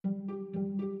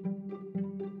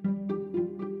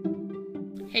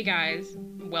Hey guys,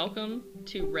 welcome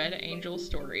to Red Angel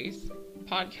Stories, a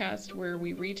podcast where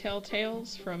we retell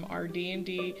tales from our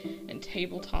D&D and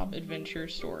tabletop adventure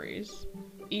stories.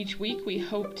 Each week we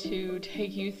hope to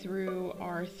take you through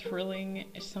our thrilling,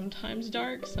 sometimes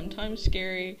dark, sometimes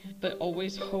scary, but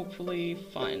always hopefully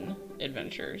fun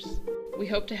adventures. We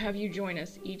hope to have you join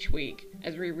us each week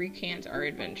as we recant our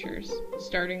adventures,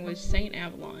 starting with St.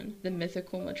 Avalon, the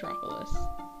mythical metropolis.